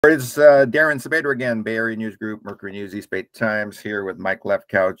It's Darren Sabedra again, Bay Area News Group, Mercury News, East Bay Times, here with Mike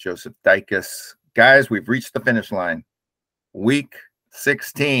Lefkow, Joseph Dycus. Guys, we've reached the finish line. Week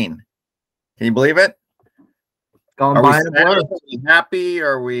 16. Can you believe it? Are we happy?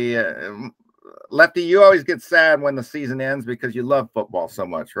 Are we Lefty? You always get sad when the season ends because you love football so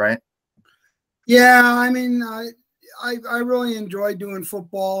much, right? Yeah, I mean, I really enjoy doing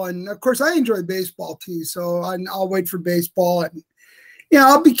football, and of course, I enjoy baseball too. So I'll wait for baseball, and yeah,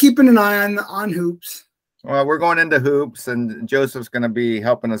 I'll be keeping an eye on hoops. Well, we're going into hoops, and Joseph's going to be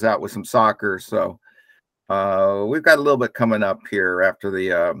helping us out with some soccer. So we've got a little bit coming up here after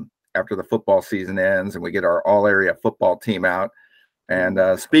the football season ends, and we get our all-area football team out.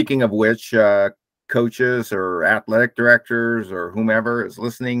 And speaking of which, coaches or athletic directors or whomever is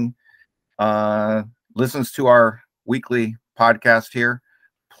listening, listens to our weekly podcast here,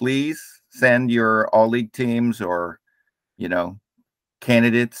 please send your all-league teams or,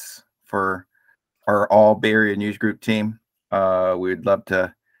 candidates for our all Bay Area News Group team. We'd love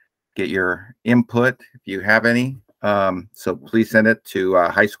to get your input if you have any. So please send it to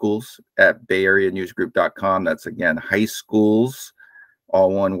high schools at bayareanewsgroup.com. That's again, high schools,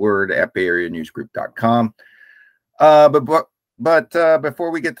 all one word, at bayareanewsgroup.com. But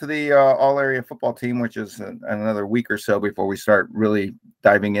before we get to the all area football team, which is another week or so before we start really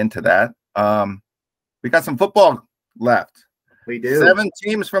diving into that, we got some football left. We do. 7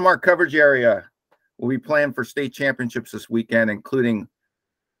 teams from our coverage area will be playing for state championships this weekend, including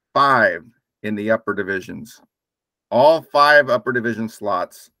 5 in the upper divisions. All 5 upper division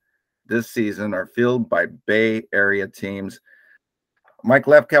slots this season are filled by Bay Area teams. Mike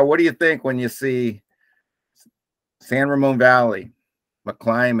Lefkow, what do you think when you see San Ramon Valley,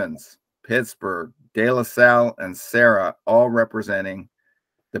 McClymonds, Pittsburg, De La Salle, and Serra all representing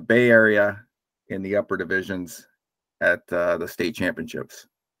the Bay Area in the upper divisions at the state championships?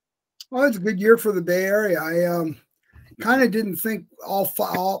 Well, it's a good year for the Bay Area. I kind of didn't think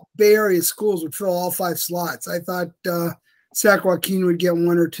all Bay Area schools would fill all 5 slots. I thought Sac Joaquin would get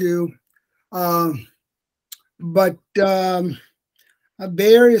 1 or 2. But Bay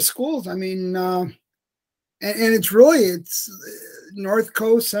Area schools, I mean, and it's North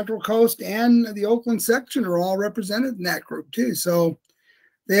Coast, Central Coast, and the Oakland section are all represented in that group too. So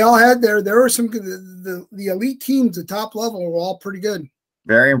they all had there were some good, the elite teams, the top level were all pretty good.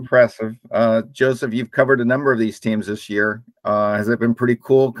 Very impressive. Joseph, you've covered a number of these teams this year. Has it been pretty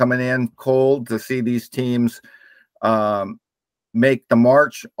cool coming in cold to see these teams make the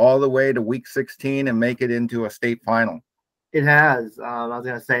march all the way to week 16 and make it into a state final? It has. I was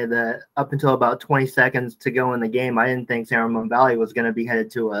going to say that up until about 20 seconds to go in the game, I didn't think San Ramon Valley was going to be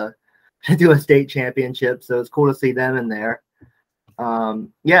headed to a state championship. So it's cool to see them in there.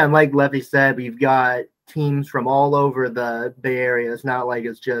 Yeah, and like Lefty said, we've got teams from all over the Bay Area. It's not like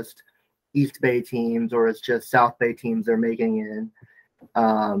it's just East Bay teams or it's just South Bay teams they're making in.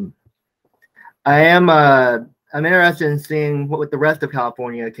 I'm interested in seeing what the rest of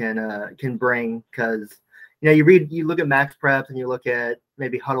California can bring, because you look at Max Preps and you look at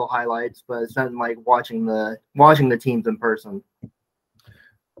maybe huddle highlights, but it's nothing like watching the teams in person.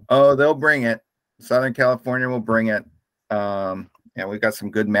 Oh, they'll bring it. Southern California will bring it. And we've got some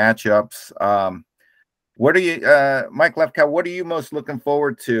good matchups. What are you, Mike Lefkow, what are you most looking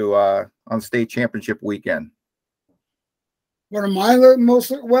forward to on state championship weekend? What am I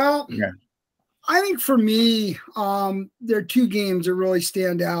most? Well, yeah. I think for me, there are 2 games that really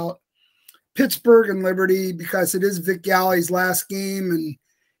stand out. Pittsburg and Liberty, because it is Vic Galley's last game. And,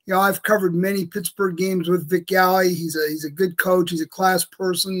 I've covered many Pittsburgh games with Vic Galley. He's a good coach. He's a class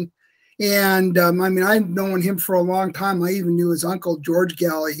person. And, I mean, I've known him for a long time. I even knew his uncle, George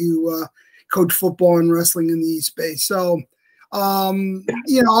Galley, who coached football and wrestling in the East Bay. So, I'll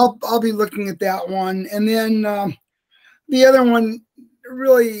be looking at that one. And then the other one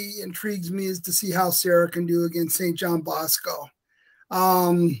really intrigues me is to see how Serra can do against St. John Bosco.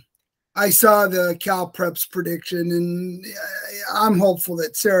 I saw the Cal Preps prediction, and I'm hopeful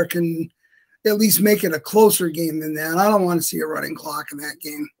that Serra can at least make it a closer game than that. I don't want to see a running clock in that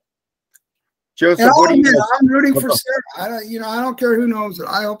game. Joseph, I'm rooting for Serra. I don't care who knows it.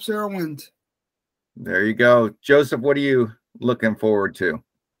 I hope Serra wins. There you go. Joseph, what are you looking forward to?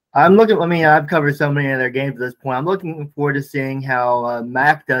 I've covered so many of their games at this point. I'm looking forward to seeing how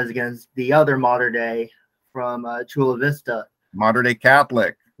Mac does against the other Mater Dei from Chula Vista. Mater Dei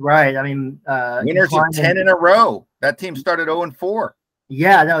Catholic. Right. I mean, winners of 10 in a row. That team started 0-4.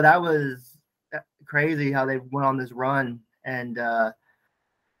 Yeah, no, that was crazy how they went on this run. And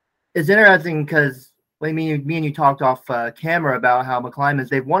it's interesting because me and you talked off camera about how McClymonds,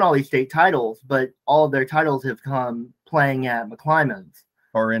 they've won all these state titles, but all of their titles have come playing at McClymonds.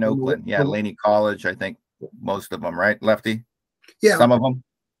 or in Oakland. Yeah, Laney College, I think most of them, right, Lefty? Yeah. Some of them?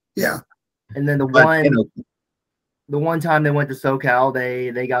 Yeah. And then the one time they went to SoCal,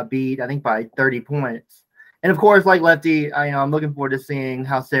 they got beat, I think, by 30 points. And of course, like Lefty, I'm looking forward to seeing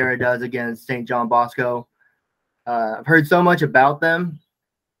how Serra does against St. John Bosco. I've heard so much about them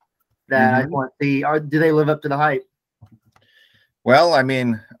that I want to see, do they live up to the hype? Well, I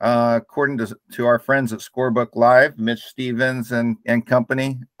mean, according to our friends at Scorebook Live, Mitch Stevens and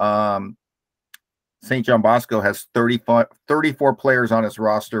company, St. John Bosco has 34 players on its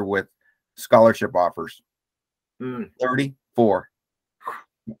roster with scholarship offers. 34.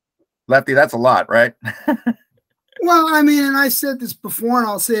 Lefty, that's a lot, right? Well, I mean, and I said this before, and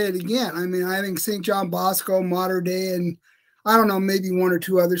I'll say it again. I mean, I think St. John Bosco, Mater Dei, and I don't know, maybe one or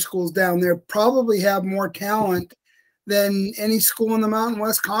two other schools down there probably have more talent than any school in the Mountain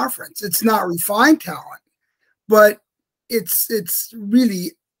West Conference. It's not refined talent, but it's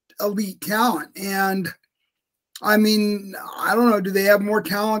really elite talent. And I mean, I don't know, do they have more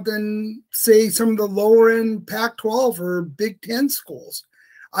talent than, say, some of the lower end Pac-12 or Big Ten schools?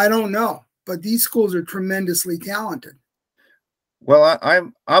 I don't know, but these schools are tremendously talented. Well,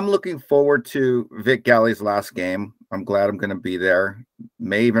 I'm looking forward to Vic Galley's last game. I'm glad I'm going to be there.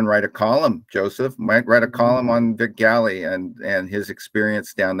 May even write a column, Joseph. Might write a column on Vic Galley and his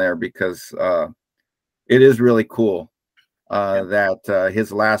experience down there, because it is really cool that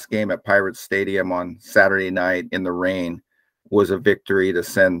his last game at Pirates Stadium on Saturday night in the rain was a victory to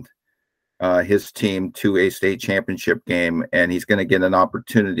send his team to a state championship game. And he's going to get an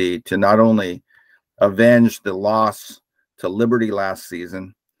opportunity to not only avenge the loss to Liberty last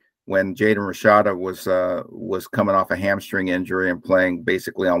season, when Jaden Rashada was coming off a hamstring injury and playing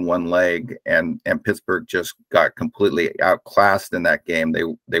basically on one leg, and Pittsburgh just got completely outclassed in that game.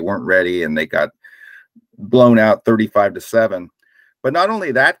 They weren't ready, and they got blown out 35-7. But not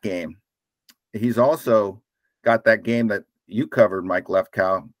only that game, he's also got that game that you covered, Mike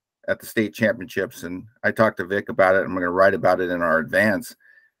Lefkow, at the state championships. And I talked to Vic about it. I'm going to write about it in our advance.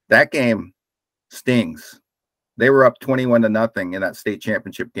 That game stings. They were up 21-0 in that state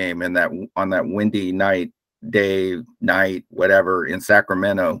championship game, on that windy night, whatever, in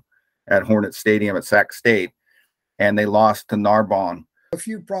Sacramento at Hornet Stadium at Sac State, and they lost to Narbonne. A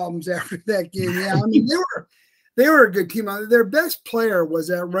few problems after that game. Yeah, I mean, they were a good team. Their best player was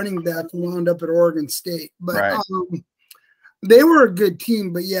that running back who wound up at Oregon State, but right. They were a good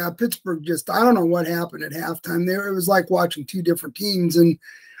team. But yeah, Pittsburgh I don't know what happened at halftime. It was like watching two different teams. And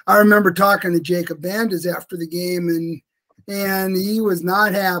I remember talking to Jacob Bandes after the game, and he was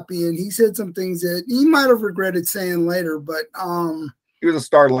not happy, and he said some things that he might have regretted saying later. But he was a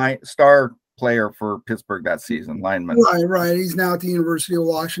star player for Pittsburgh that season, lineman. Right. He's now at the University of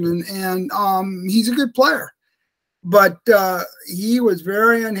Washington, and he's a good player. But he was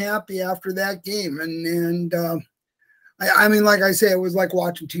very unhappy after that game, and I mean, like I say, it was like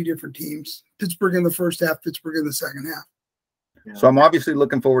watching two different teams: Pittsburgh in the first half, Pittsburgh in the second half. Yeah. So I'm obviously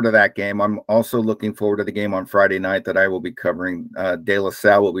looking forward to that game. I'm also looking forward to the game on Friday night that I will be covering. De La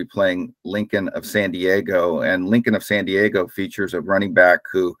Salle will be playing Lincoln of San Diego, and Lincoln of San Diego features a running back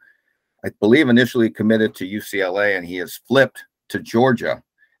who I believe initially committed to UCLA, and he has flipped to Georgia.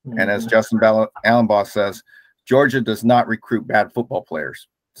 And as Justin Allenbaugh says, Georgia does not recruit bad football players.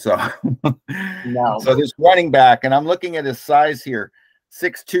 So, no. So this running back, and I'm looking at his size here,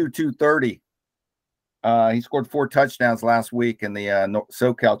 6'2", 230. He scored 4 touchdowns last week in the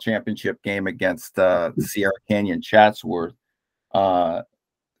SoCal championship game against Sierra Canyon Chatsworth. Roderick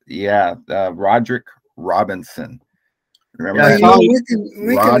Robinson. Remember that?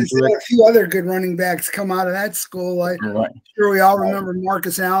 Lincoln has had a few other good running backs come out of that school. I'm sure we all remember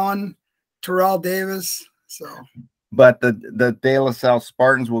Marcus Allen, Terrell Davis. So, but the De La Salle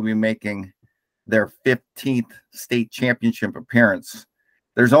Spartans will be making their 15th state championship appearance.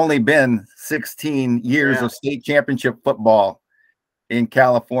 There's only been 16 years of state championship football in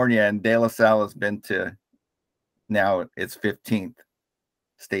California, and De La Salle has been to now its 15th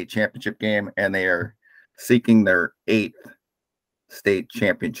state championship game, and they are seeking their 8th state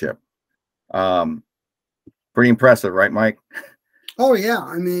championship. Pretty impressive, right, Mike? Oh yeah,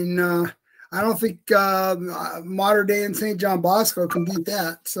 I mean, I don't think Mater Dei and St. John Bosco can beat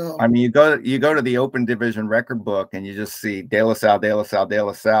that. So I mean, you go to the Open Division record book, and you just see De La Salle, De La Salle, De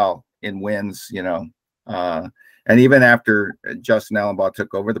La Salle in wins. And even after Justin Allenbaugh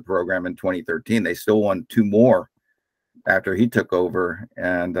took over the program in 2013, they still won 2 more after he took over.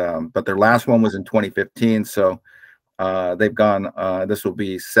 And but their last one was in 2015. So they've gone. This will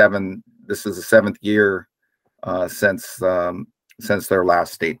be 7. This is the 7th year since their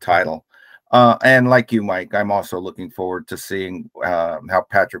last state title. And like you, Mike, I'm also looking forward to seeing how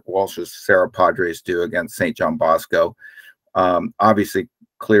Patrick Walsh's Serra Padres do against St. John Bosco. Obviously,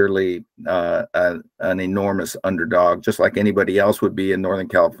 clearly an enormous underdog, just like anybody else would be in Northern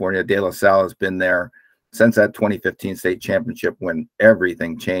California. De La Salle has been there since that 2015 state championship when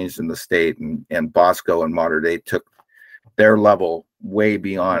everything changed in the state, and Bosco and Mater Dei took their level way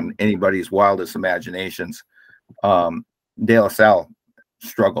beyond anybody's wildest imaginations. De La Salle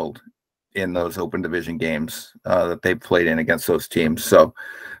struggled in those open division games that they played in against those teams. So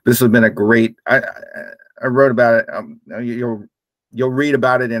this has been a great, I wrote about it. You'll read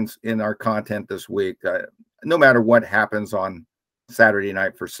about it in our content this week. No matter what happens on Saturday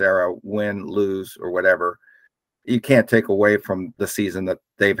night for Serra, win, lose, or whatever, you can't take away from the season that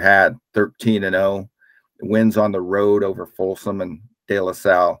they've had. 13-0 wins on the road over Folsom and De La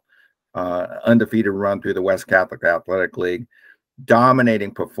Salle, undefeated run through the West Catholic Athletic League,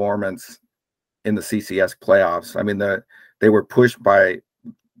 dominating performance in the CCS playoffs. I mean, they were pushed by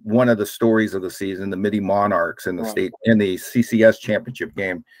one of the stories of the season, the Midi Monarchs in the state in the CCS championship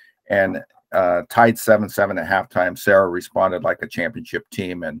game, and tied 7-7 at halftime. Serra responded like a championship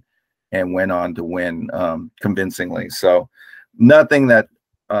team and went on to win convincingly. So nothing that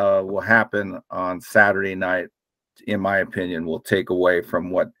will happen on Saturday night, in my opinion, will take away from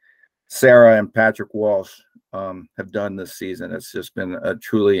what Serra and Patrick Walsh have done this season. It's just been a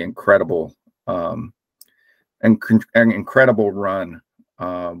truly incredible incredible run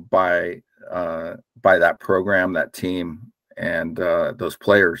by that program, that team, and those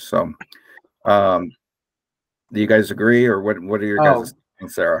players. So do you guys agree, or what are your guys saying,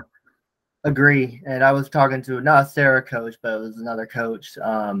 Serra? Agree. And I was talking to not a Serra coach, but it was another coach,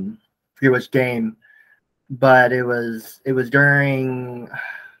 forget which game, but it was during,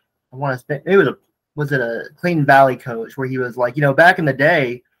 I want to say, was it a Clean Valley coach, where he was like, back in the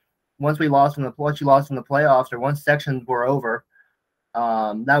day, once you lost in the playoffs, or once sections were over,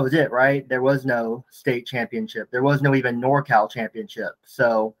 that was it, right? There was no state championship. There was no even NorCal championship.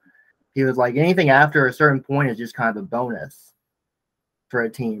 So he was like, anything after a certain point is just kind of a bonus for a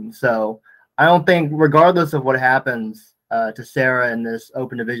team. So I don't think, regardless of what happens to Serra in this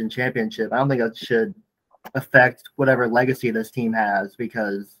open division championship, I don't think that should affect whatever legacy this team has,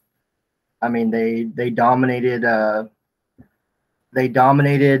 because I mean, they dominated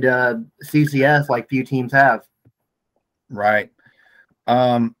CCS like few teams have. Right.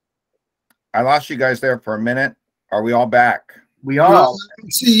 I lost you guys there for a minute. Are we all back? We are. I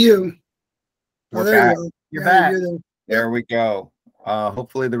see you. We're there back. You're back. There we go.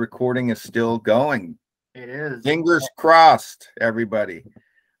 Hopefully the recording is still going. It is. Fingers crossed, everybody.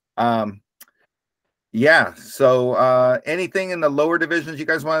 Yeah. So anything in the lower divisions you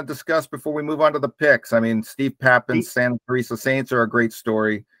guys want to discuss before we move on to the picks? I mean, Steve Pappin's Santa Teresa Saints are a great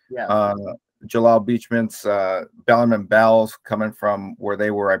story. Yeah. Jalal Beachman's Bellarmine Bells, coming from where they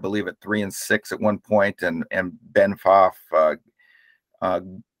were, I believe, at 3-6 at one point, and Ben Pfaff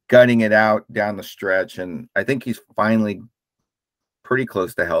gutting it out down the stretch. And I think he's finally pretty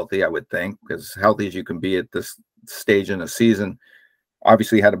close to healthy, I would think, as healthy as you can be at this stage in the season.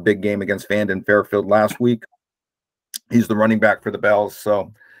 Obviously had a big game against Vanden Fairfield last week. He's the running back for the Bells.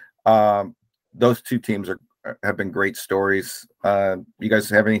 So those two teams have been great stories. You guys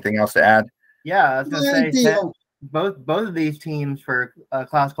have anything else to add? Yeah, I was going to say both of these teams for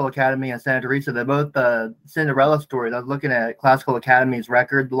Classical Academy and Santa Teresa, they're both Cinderella stories. I was looking at Classical Academy's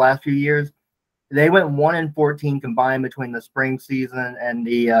record the last few years. They went 1-14 combined between the spring season and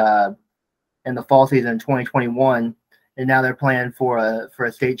the fall season in 2021, and now they're playing for a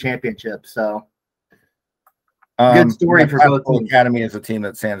state championship. So good story for both teams. Academy is a team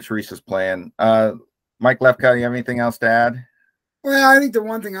that Santa Teresa's playing. Mike Lefkow, you have anything else to add? Well, I think the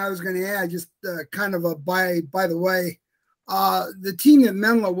one thing I was going to add, just kind of a by the way, the team that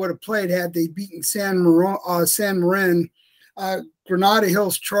Menlo would have played had they beaten San Marin, Granada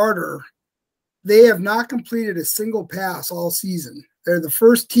Hills Charter, they have not completed a single pass all season. They're the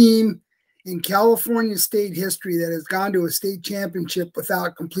first team in California state history that has gone to a state championship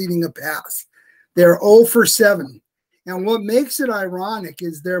without completing a pass. They're 0 for 7. And what makes it ironic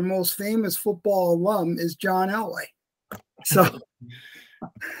is their most famous football alum is John Elway. So,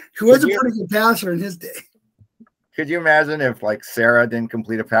 who was a pretty good passer in his day. Could you imagine if, like, Serra didn't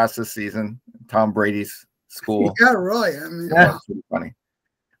complete a pass this season, Tom Brady's school? Yeah, really. I mean, that's pretty funny.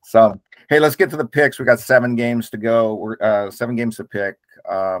 So, hey, let's get to the picks. We got 7 games to go. We're 7 games to pick.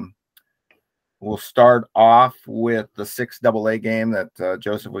 We'll start off with the 6AA game that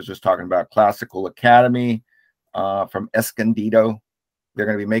Joseph was just talking about. Classical Academy from Escondido. They're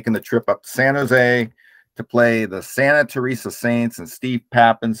going to be making the trip up to San Jose to play the Santa Teresa Saints and Steve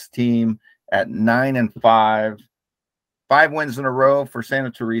Pappin's team at 9-5. 5 wins in a row for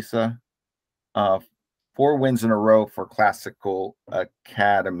Santa Teresa. 4 wins in a row for Classical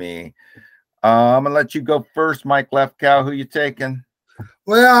Academy. I'm gonna let you go first, Mike Lefkow. Who you taking?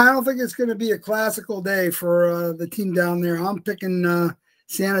 Well, I don't think it's going to be a classical day for the team down there. I'm picking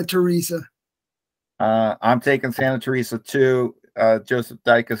Santa Teresa. I'm taking Santa Teresa too. Joseph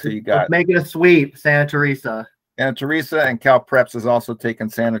Dycus, who you got? Let's make it a sweep, Santa Teresa. Santa Teresa, and Cal Preps is also taking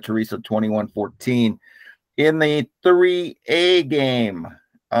Santa Teresa 21-14. In the 3A game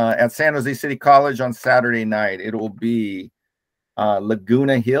at San Jose City College on Saturday night, it will be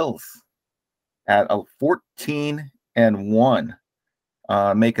Laguna Hills at 14-1.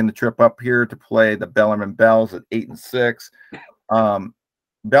 Making the trip up here to play the Bellarmine Bells at 8-6.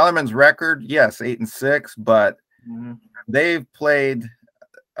 Bellarmine's record, yes, 8-6, but they've played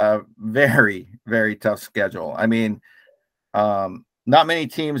a very, very tough schedule. I mean, not many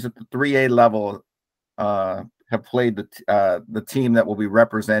teams at the 3A level have played the team that will be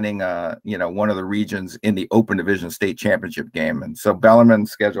representing one of the regions in the Open Division State Championship game. And so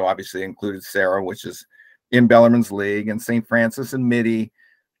Bellarmine's schedule obviously included Serra, which is in Bellarmine's league, and St. Francis and Mitty,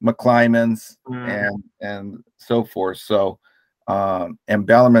 McClymonds, and so forth. So and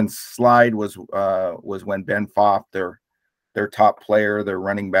Bellarmine's slide was when Ben Foff, their top player, their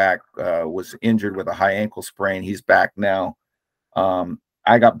running back, was injured with a high ankle sprain. He's back now.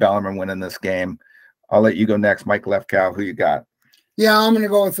 I got Bellarmine winning this game. I'll let you go next, Mike Lefkow. Who you got? Yeah, I'm going to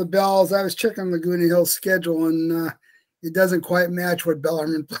go with the Bells. I was checking Laguna Hill's schedule, and it doesn't quite match what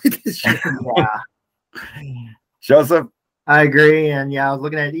Bellarmine played this year. Yeah. Joseph? I agree. And yeah, I was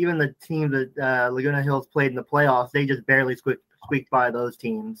looking at even the team that Laguna Hills played in the playoffs. They just barely squeaked by those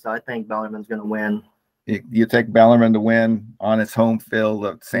teams. So I think Bellarmine's going to win. You take Bellarmine to win on its home field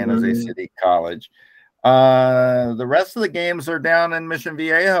of San Jose City College. The rest of the games are down in Mission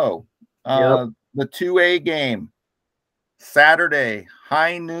Viejo. The 2A game, Saturday,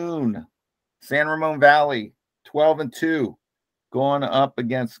 high noon, San Ramon Valley, 12-2, going up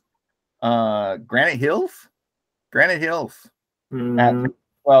against Granite Hills. Granite Hills at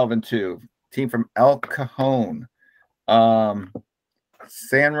 12-2. Team from El Cajon.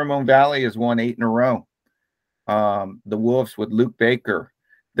 San Ramon Valley has won 8 in a row. The Wolves with Luke Baker,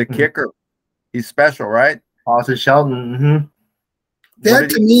 the kicker. He's special, right? Austin Shelton.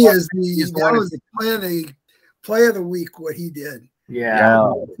 That to me is the play of the week. What he did.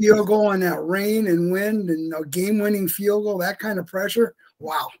 Yeah. Field goal in that rain and wind and a game-winning field goal. That kind of pressure.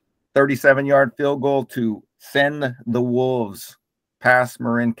 Wow. 37-yard field goal to send the Wolves past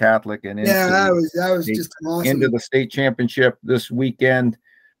Marin Catholic and into, that was just awesome. Into the state championship this weekend.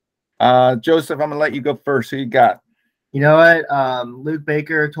 Joseph, I'm gonna let you go first. Who you got? You know what? Luke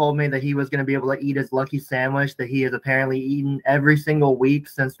Baker told me that he was going to be able to eat his lucky sandwich that he has apparently eaten every single week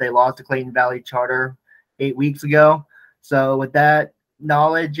since they lost to Clayton Valley Charter 8 weeks ago. So with that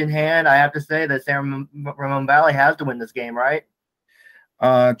knowledge in hand, I have to say that San Ramon Valley has to win this game, right?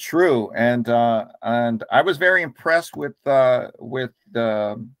 True. And I was very impressed with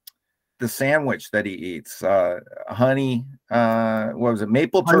the sandwich that he eats. Honey, what was it?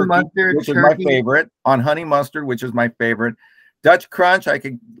 Maple turkey, mustard, which is my favorite. On honey mustard, which is my favorite. Dutch crunch,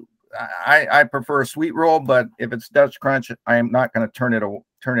 I prefer a sweet roll, but if it's Dutch crunch, I am not going to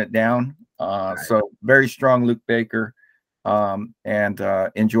turn it down. So very strong, Luke Baker. And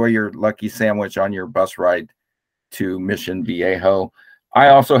enjoy your lucky sandwich on your bus ride to Mission Viejo. I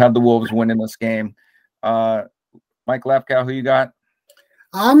also have the Wolves winning this game. Mike Lefkow, who you got?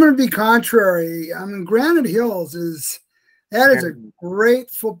 I'm going to be contrary. I mean, Granite Hills is a great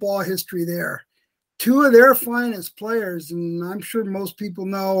football history there. 2 of their finest players, and I'm sure most people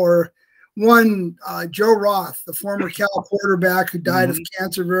know, are one, Joe Roth, the former Cal quarterback who died of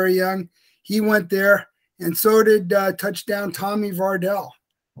cancer very young. He went there, and so did touchdown Tommy Vardell.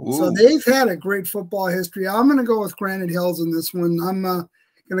 Ooh. So they've had a great football history. I'm going to go with Granite Hills in this one. I'm going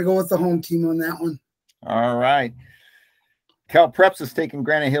to go with the home team on that one. All right. Cal Preps is taking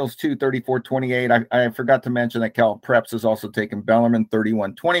Granite Hills 34-28. I forgot to mention that Cal Preps is also taking Bellarmine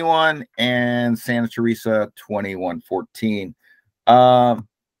 31-21 and Santa Teresa 21-14.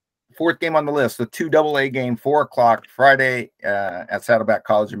 Fourth game on the list, the 2AA game, 4 o'clock Friday at Saddleback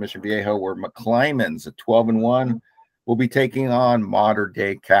College in Mission Viejo, where McClymonds at 12-1 will be taking on Modern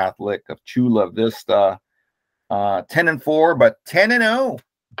Day Catholic of Chula Vista, 10-4, but 10-0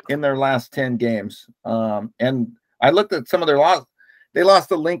 in their last 10 games. And I looked at some of their loss. They lost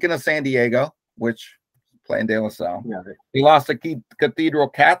to Lincoln of San Diego, which playing De La Salle. Yeah. They lost to Cathedral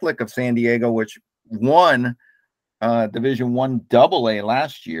Catholic of San Diego, which won Division I AA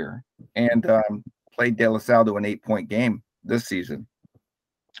last year, and played De La Salle to an 8-point game this season.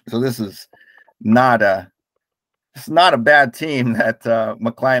 So this is not a bad team that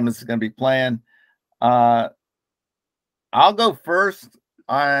McClymonds is going to be playing. I'll go first.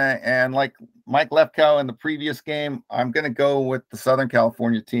 And like Mike Lefkow in the previous game, I'm going to go with the Southern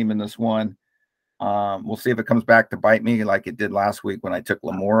California team in this one. We'll see if it comes back to bite me like it did last week when I took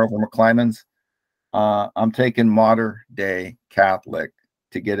Lemoore over McClymonds. I'm taking Mater Dei Catholic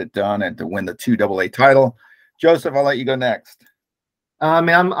to get it done and to win the 2AA title. Joseph, I'll let you go next. I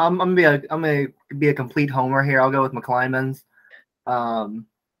mean, I'm gonna be a complete homer here. I'll go with McClymonds. And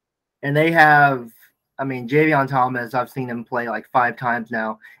they have, I mean, Javion Thomas, I've seen him play like 5 times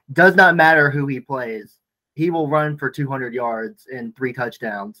now. Does not matter who he plays. He will run for 200 yards and 3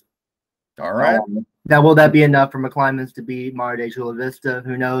 touchdowns. All right. Will that be enough for McClymonds to beat Mater Dei Chula Vista?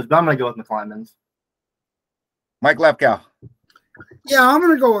 Who knows? But I'm going to go with McClymonds. Mike Lefkow. Yeah, I'm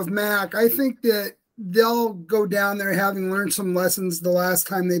going to go with Mac. I think that they'll go down there having learned some lessons the last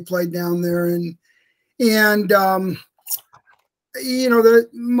time they played down there. And you know, the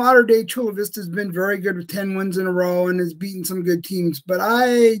Mater Dei Chula Vista has been very good with 10 wins in a row and has beaten some good teams. But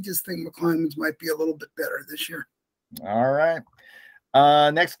I just think McClymonds might be a little bit better this year. All right.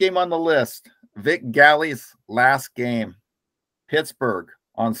 Next game on the list, Vic Galley's last game. Pittsburgh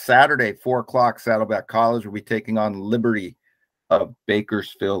on Saturday, 4 o'clock, Saddleback College will be taking on Liberty of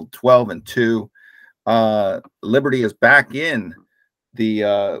Bakersfield, 12-2. Liberty is back in the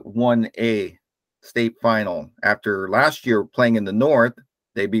 1A state final after last year playing in the North.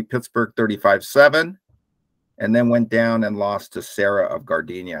 They beat Pittsburgh 35-7 and then went down and lost to Serra of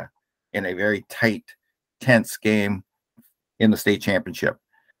Gardenia in a very tight, tense game in the state championship.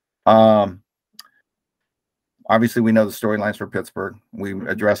 Obviously, we know the storylines for Pittsburgh. We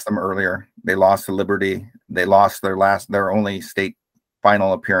addressed them earlier. They lost to Liberty. They lost their only state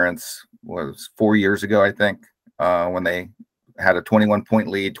final appearance was 4 years ago, I think, when they had a 21-point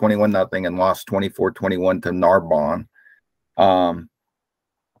lead, 21-0, and lost 24-21 to Narbonne.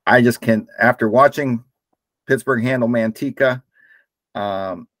 I just can't, after watching Pittsburgh handle Manteca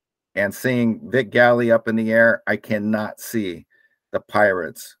and seeing Vic Galley up in the air, I cannot see the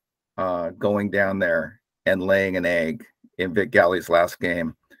Pirates going down there and laying an egg in Vic Galley's last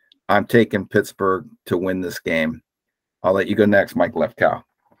game. I'm taking Pittsburgh to win this game. I'll let you go next, Mike Lefkow.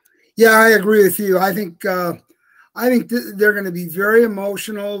 Yeah, I agree with you. I think they're going to be very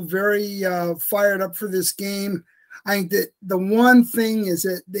emotional, very fired up for this game. I think that the one thing is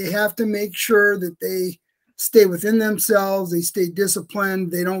that they have to make sure that they stay within themselves, they stay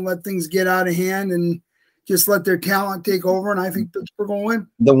disciplined, they don't let things get out of hand and just let their talent take over, and I think Pittsburgh will win.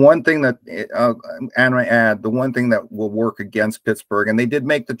 The one thing that, and I add, the one thing that will work against Pittsburgh, and they did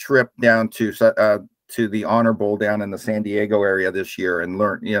make the trip down to the Honor Bowl down in the San Diego area this year and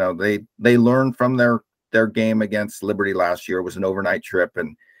learn, you know, they learned from their game against Liberty last year. It was an overnight trip,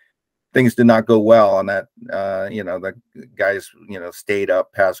 and things did not go well on that. You know, the guys, you know, stayed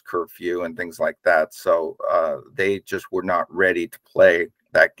up past curfew and things like that. So they just were not ready to play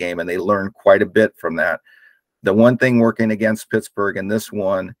that game, and they learned quite a bit from that. The one thing working against Pittsburgh in this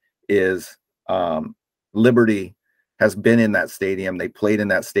one is Liberty has been in that stadium. They played in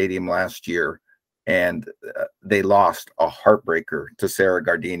that stadium last year, and they lost a heartbreaker to Serra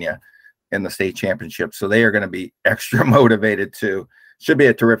Gardenia in the state championship. So they are going to be extra motivated too. Should be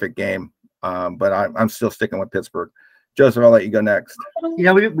a terrific game, but I'm still sticking with Pittsburgh. Joseph, I'll let you go next. You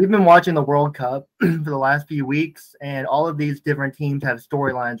know, we've been watching the World Cup for the last few weeks, and all of these different teams have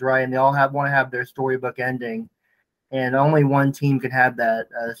storylines, right? And they all want to have their storybook ending, and only one team can have that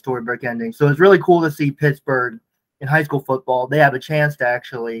storybook ending. So it's really cool to see Pittsburgh in high school football. They have a chance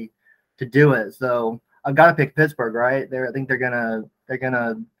to do it. So I've got to pick Pittsburgh, right? I think they're gonna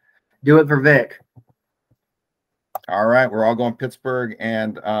do it for Vic. All right, we're all going Pittsburgh,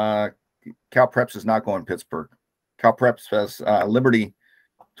 and Cal Preps is not going Pittsburgh. Cal Preps has Liberty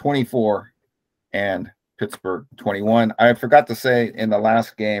 24 and Pittsburgh 21. I forgot to say in the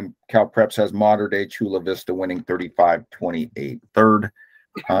last game, Cal Preps has Mater Dei Chula Vista winning 35-28. Third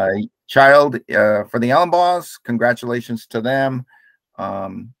child for the Allenbaugh. Congratulations to them.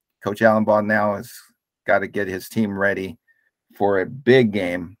 Coach Allenbaugh now has got to get his team ready for a big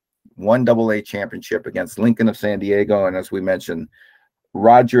game, 1AA championship against Lincoln of San Diego. And as we mentioned,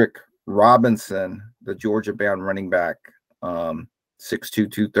 Roderick Robinson, the Georgia-bound running back, 6'2",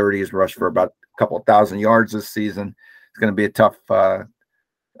 230, has rushed for about a couple of thousand yards this season. It's going to be a tough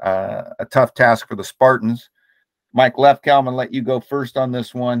task for the Spartans. Mike Lefkow, I'm going to let you go first on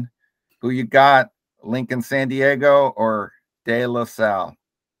this one. Who you got, Lincoln San Diego or De La Salle?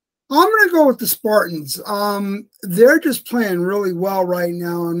 I'm going to go with the Spartans. They're just playing really well right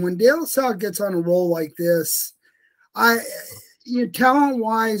now, and when De La Salle gets on a roll like this,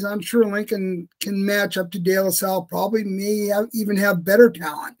 talent-wise, I'm sure Lincoln can match up to De La Salle, probably even have better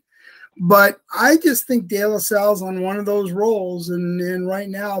talent. But I just think De La Salle's on one of those rolls, and right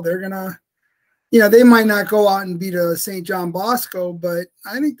now they're going to, they might not go out and beat a St. John Bosco, but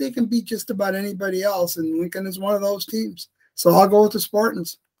I think they can beat just about anybody else, and Lincoln is one of those teams. So I'll go with the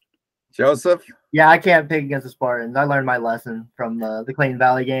Spartans. Joseph? Yeah, I can't pick against the Spartans. I learned my lesson from the Clayton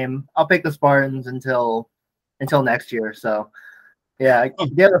Valley game. I'll pick the Spartans until next year. So, yeah,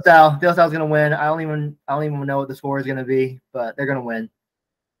 De La Salle's going to win. I don't even know what the score is going to be, but they're going to win.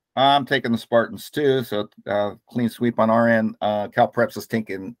 I'm taking the Spartans too. So clean sweep on our end. Cal Preps is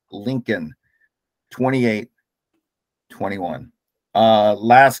taking Lincoln 28-21.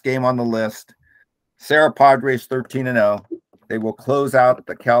 Last game on the list. Serra Padres 13-0. They will close out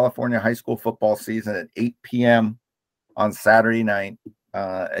the California high school football season at 8 p.m. on Saturday night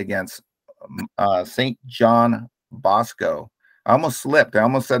against St. John Bosco. I almost slipped. I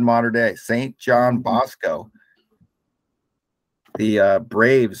almost said Mater Dei. St. John Bosco. The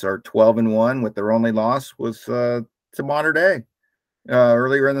Braves are 12-1 with their only loss was to Mater Dei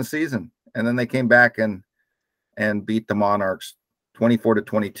earlier in the season. And then they came back and beat the Monarchs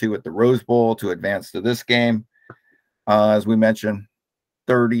 24-22 at the Rose Bowl to advance to this game. As we mentioned,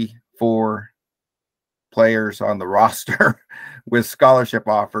 34 players on the roster with scholarship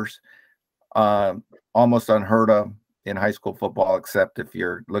offers. Almost unheard of in high school football, except if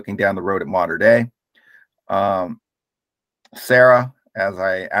you're looking down the road at Mater Dei. Serra, as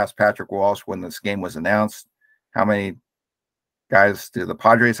I asked Patrick Walsh when this game was announced, how many guys do the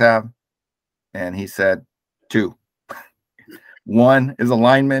Padres have? And he said 2. One is a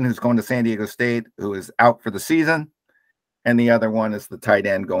lineman who's going to San Diego State, who is out for the season. And the other one is the tight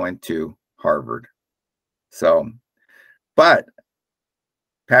end going to Harvard. So, but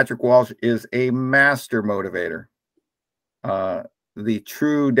Patrick Walsh is a master motivator. The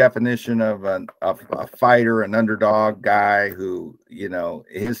true definition of a fighter, an underdog guy who,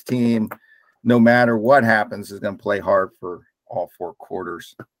 his team, no matter what happens, is going to play hard for all 4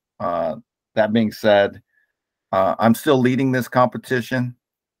 quarters. That being said, I'm still leading this competition.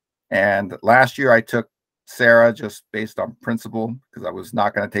 And last year I took Serra just based on principle because I was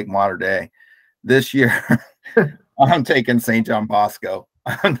not going to take Mater Dei. This year, I'm taking St. John Bosco.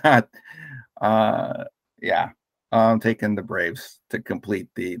 I'm not, I'm taking the Braves to complete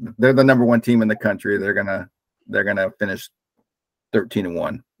they're the number 1 team in the country. They're gonna finish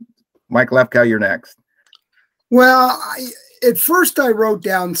 13-1. Mike Lefkow, you're next. Well, at first I wrote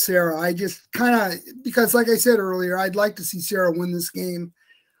down Serra. I just because like I said earlier, I'd like to see Serra win this game.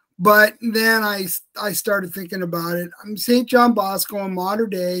 But then I started thinking about it. St. John Bosco and Mater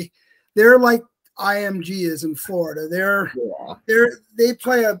Dei, they're like IMG is in Florida. They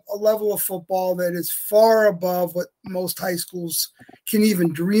play a level of football that is far above what most high schools can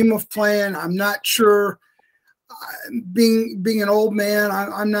even dream of playing. I'm not sure. Being an old man,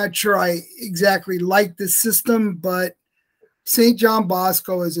 I'm not sure I exactly like this system, but St. John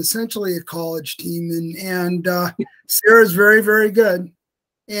Bosco is essentially a college team, and Serra is very, very good.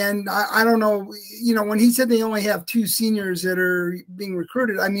 And I don't know, when he said they only have 2 seniors that are being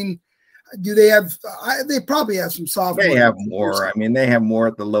recruited, do they have? They probably have some sophomores. They have more. They have more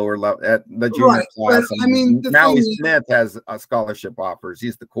at the lower level, at the junior class. But, Maui Smith has a scholarship offers.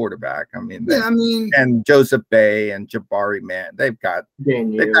 He's the quarterback. And Joseph Bay and Jabari, man, they've got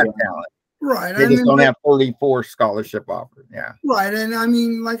talent. Right. They just don't have 34 scholarship offers. Yeah. Right.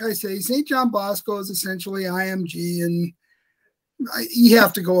 And like I say, St. John Bosco is essentially IMG, and you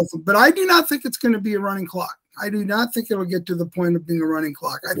have to go with them. But I do not think it's going to be a running clock. I do not think it'll get to the point of being a running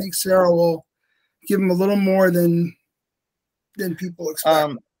clock. I think Serra will give them a little more than people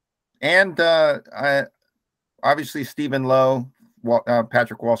expect. Obviously Stephen Lowe,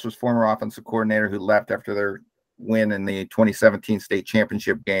 Patrick Walsh's former offensive coordinator, who left after their win in the 2017 state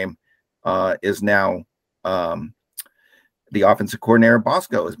championship game, is now the offensive coordinator of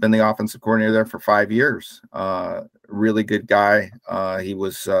Bosco. Has been the offensive coordinator there for 5 years. Really good guy. He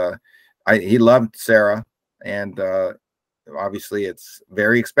loved Serra. And obviously it's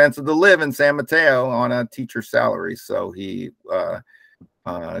very expensive to live in San Mateo on a teacher's salary. So he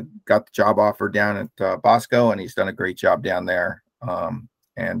got the job offer down at Bosco, and he's done a great job down there.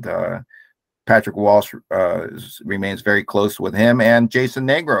 Patrick Walsh remains very close with him and Jason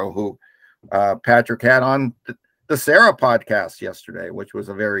Negro, who Patrick had on the Serra podcast yesterday, which was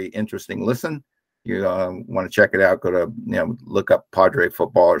a very interesting listen. You want to check it out, go to, look up Padre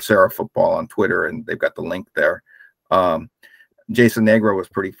football or Serra football on Twitter, and they've got the link there. Jason Negro was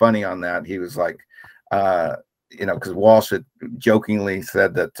pretty funny on that. He was like, because Walsh had jokingly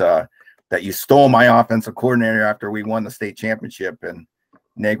said that that you stole my offensive coordinator after we won the state championship. And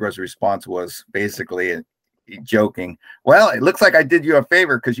Negro's response was basically joking, well, it looks like I did you a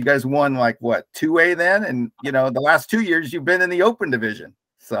favor because you guys won like what, 2A then, and you know the last 2 years you've been in the open division.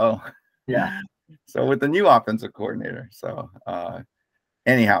 So yeah. So with the new offensive coordinator. So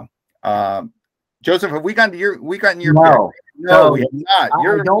anyhow, Joseph, have we gotten your No, pick? No, we have not.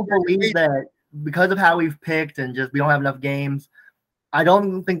 I don't believe that because of how we've picked and just we don't have enough games. I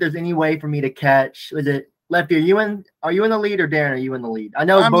don't think there's any way for me to catch. Is it Lefty? Are you in the lead, or Darren? Are you in the lead? I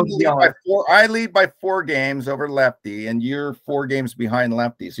know I'm both in of the y'all. lead by 4. I lead by 4 games over Lefty, and you're 4 games behind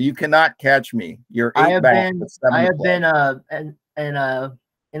Lefty. So you cannot catch me. You're 8 back. I have been in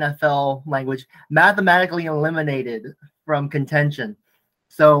NFL language mathematically eliminated from contention.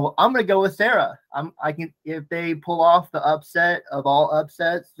 So I'm gonna go with Serra. I can, if they pull off the upset of all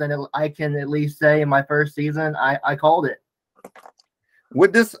upsets, then I can at least say in my first season I called it.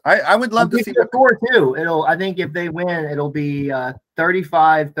 Would this? I would love to see the score too. I think if they win, it'll be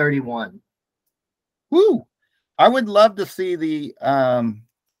 35-31. Woo! I would love to see the.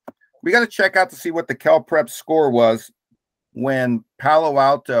 We got to check out to see what the Cal Prep score was when Palo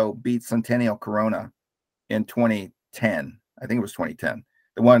Alto beat Centennial Corona in 2010. I think it was 2010.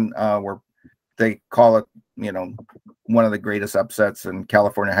 The one where they call it, you know, one of the greatest upsets in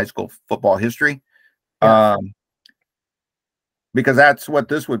California high school football history. Yeah. Because that's what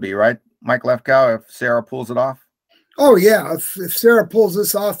this would be, right, Mike Lefkow, if Serra pulls it off? Oh, yeah. If Serra pulls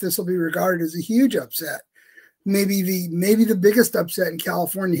this off, this will be regarded as a huge upset. Maybe the biggest upset in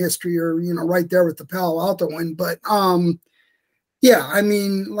California history, or, you know, right there with the Palo Alto win. But, yeah, I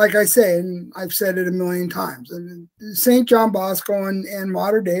mean, like I say, and I've said it a million times, St. John Bosco and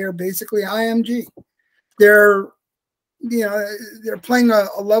Mater Dei are basically IMG. They're playing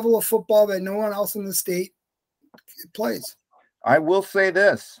a level of football that no one else in the state plays. I will say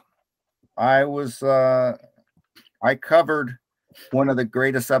this. I covered one of the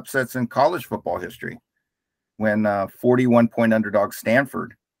greatest upsets in college football history when 41-point underdog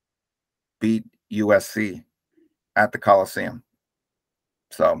Stanford beat USC at the Coliseum.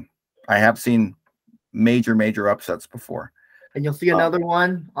 So I have seen major upsets before. And you'll see another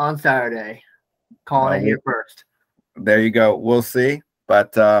one on Saturday. Calling it here first. There you go. We'll see.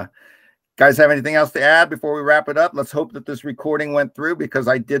 But guys, have anything else to add before we wrap it up? Let's hope that this recording went through, because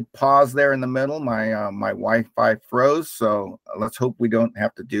I did pause there in the middle. My my Wi-Fi froze, so let's hope we don't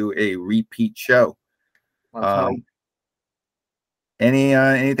have to do a repeat show.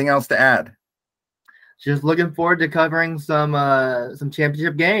 Anything else to add? Just looking forward to covering some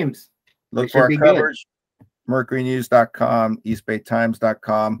championship games. Look for our coverage. MercuryNews.com,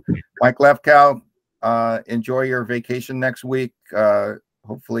 EastBayTimes.com. Mike Lefkow, enjoy your vacation next week.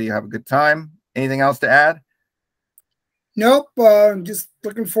 Hopefully you have a good time. Anything else to add? Nope. Just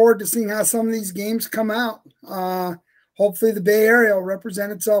looking forward to seeing how some of these games come out. Hopefully the Bay Area will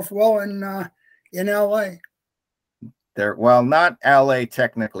represent itself well in LA. Well, not LA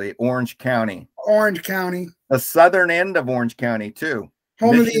technically, Orange County. Orange County. The southern end of Orange County too.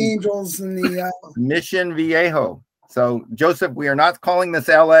 Home of the Angels and the Mission Viejo. So Joseph, we are not calling this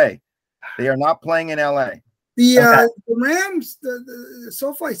LA. They are not playing in LA. The Rams, the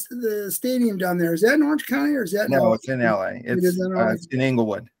SoFi, the stadium down there, is that in Orange County, or is that? No, it's in LA. It's in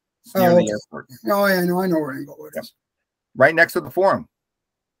Inglewood. It's near the airport. Oh yeah, I know where Inglewood is. Right next to the Forum.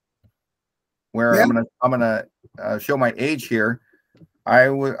 Where I'm gonna show my age here.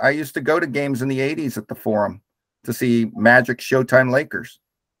 I used to go to games in the 80s at the Forum to see Magic Showtime Lakers.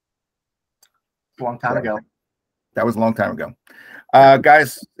 A long time ago. That was a long time ago.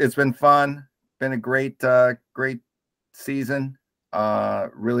 Guys, it's been fun. Been a great season.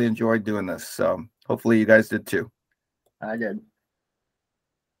 Really enjoyed doing this. So hopefully you guys did too. I did.